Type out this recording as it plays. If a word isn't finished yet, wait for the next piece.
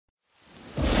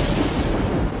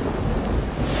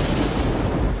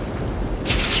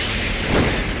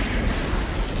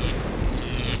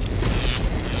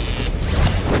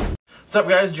What's up,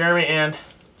 guys? Jeremy and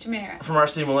Jamira from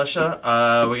RC Militia.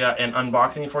 We got an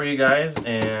unboxing for you guys,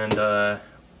 and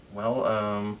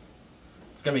well,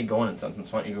 it's gonna be going in something.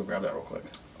 So why don't you go grab that real quick?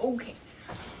 Okay.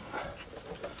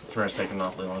 Jamira's taking an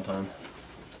awfully long time.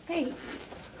 Hey.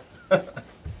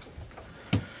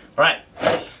 Alright,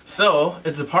 so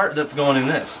it's a part that's going in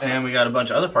this, and we got a bunch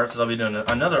of other parts that I'll be doing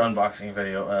another unboxing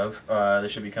video of. They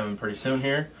should be coming pretty soon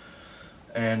here.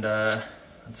 And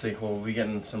let's see, we'll be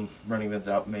getting some running vids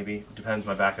out, maybe. Depends,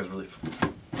 my back is really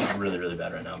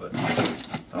bad right now, but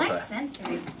I'll nice try.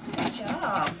 sensory. Good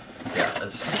job. Yeah,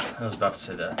 I was about to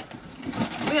say that.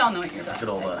 We all know what you're about Good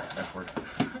to old say. F word.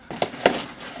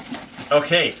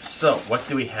 Okay, so what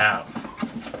do we have?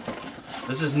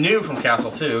 This is new from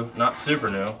Castle 2, not super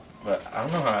new, but I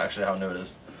don't know how new it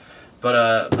is.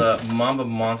 But the Mamba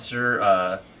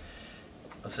Monster,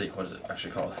 let's see, what is it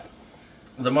actually called?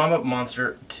 The Mamba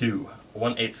Monster 2,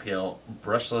 1/8 scale,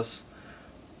 brushless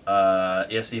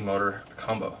ESC motor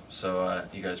combo. So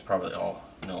you guys probably all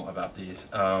know about these.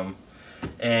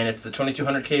 And it's the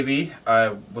 2200 kV.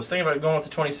 I was thinking about going with the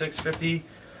 2650,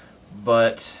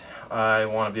 but I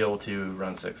want to be able to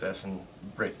run 6S and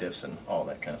break diffs and all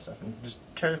that kind of stuff and just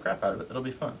tear the crap out of it. It'll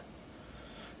be fun.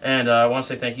 And I want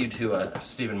to say thank you to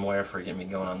Stephen Moyer for getting me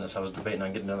going on this. I was debating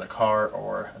on getting another car,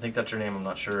 or I think that's your name, I'm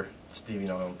not sure. Steve, you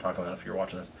know what I'm talking about if you're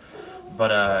watching this.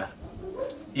 But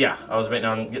yeah, I was debating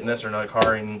on getting this or another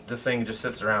car, and this thing just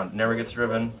sits around, never gets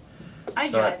driven.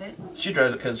 I drive it. She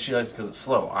drives it because she likes it because it's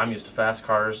slow. I'm used to fast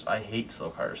cars. I hate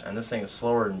slow cars, and this thing is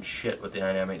slower than shit with the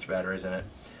 9mAh batteries in it.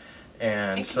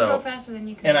 And it so can go faster than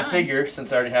you can and run. I figure,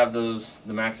 since I already have the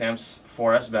Max Amps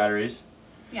 4S batteries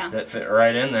that fit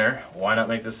right in there, why not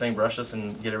make this thing brushless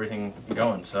and get everything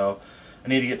going? So I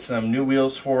need to get some new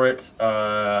wheels for it.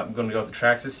 I'm going to go with the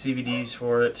Traxxas CVDs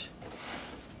for it.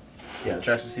 Yeah, the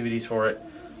Traxxas CVDs for it.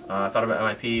 I thought about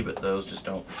MIP, but those just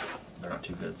don't, they're not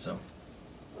too good. So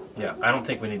yeah, I don't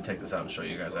think we need to take this out and show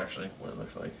you guys actually what it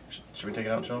looks like. Should we take it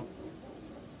out and show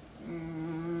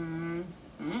them?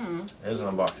 It is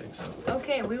an unboxing, so.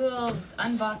 Okay, we will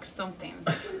unbox something.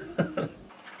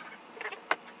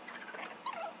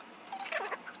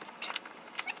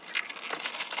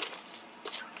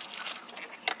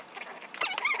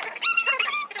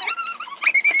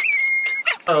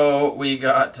 So we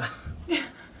got.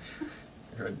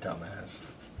 You're a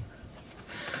dumbass.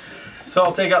 So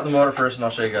I'll take out the motor first, and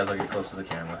I'll show you guys. I'll get close to the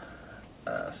camera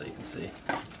so you can see.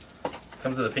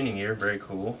 Comes with a pinion gear, very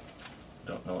cool.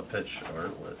 Don't know what pitch or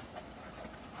what.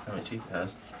 How many teeth it has?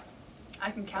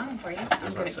 I can count them for you.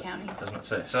 I'm good at counting. Does not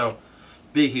say. So,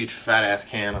 big, huge, fat ass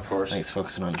can, of course. I think it's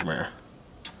focusing on Jamira.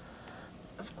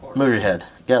 Of course. Move your head.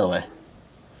 Get out of the way.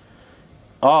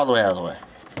 All the way out of the way.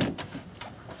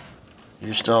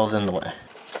 You're still in the way.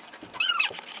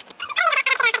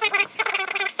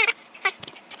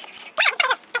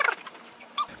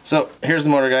 So, here's the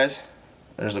motor, guys.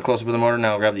 There's a close-up of the motor.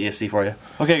 Now I'll grab the ESC for you.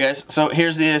 Okay, guys, so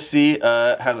here's the ESC.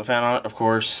 Has a fan on it, of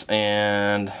course,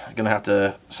 and I'm going to have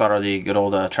to solder the good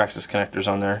old Traxxas connectors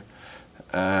on there.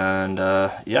 And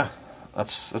yeah,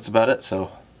 that's about it.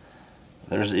 So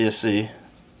there's the ESC.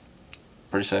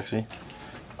 Pretty sexy.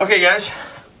 Okay, guys,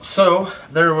 so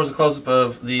there was a close-up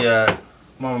of the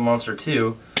Mamba Monster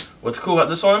 2. What's cool about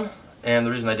this one, and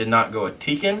the reason I did not go a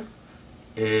Tekin,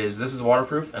 is this is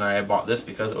waterproof, and I bought this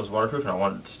because it was waterproof and I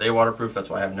wanted it to stay waterproof. That's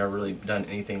why I've never really done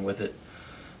anything with it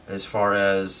as far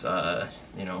as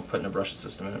you know, putting a brushless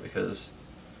system in it, because,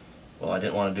 well, I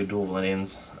didn't want to do dual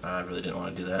lineans. I really didn't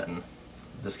want to do that, and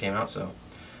this came out, so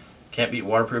can't beat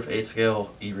waterproof 8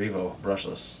 scale e-Revo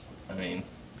brushless. I mean,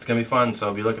 it's gonna be fun, so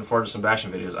I'll be looking forward to some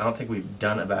bashing videos. I don't think we've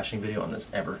done a bashing video on this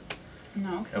ever.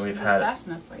 No, because we've it was had fast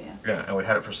enough for you. Yeah, and we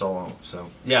had it for so long, so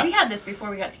yeah. We had this before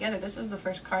we got together. This is the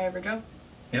first car I ever drove.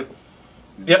 Yep.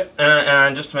 Yep,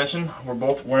 and just to mention, we're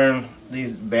both wearing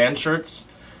these band shirts.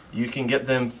 You can get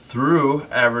them through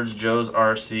Average Joe's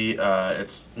RC.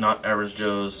 It's not Average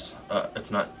Joe's,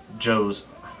 it's not Joe's,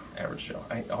 Average Joe.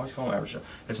 I always call him Average Joe.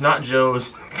 It's not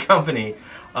Joe's company,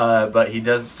 but he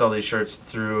does sell these shirts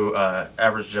through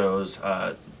Average Joe's,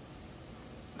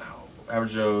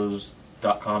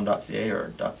 AverageJoes.com.ca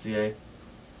or .ca.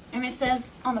 And it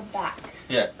says on the back.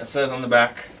 Yeah, it says on the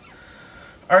back,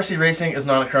 RC racing is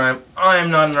not a crime. I am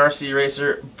not an RC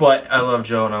racer, but I love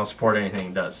Joe and I'll support anything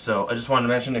he does. So I just wanted to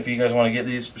mention, if you guys want to get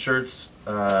these shirts,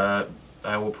 I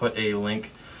will put a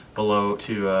link below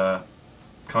to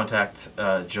contact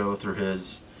Joe through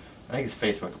his, I think his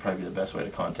Facebook would probably be the best way to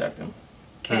contact him.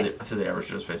 Okay. Through the Average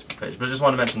Joe's Facebook page. But I just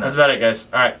wanted to mention that. That's about it, guys.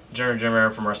 Alright,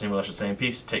 Jeremy from RC Militia saying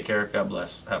peace, take care, God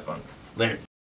bless, have fun. Later.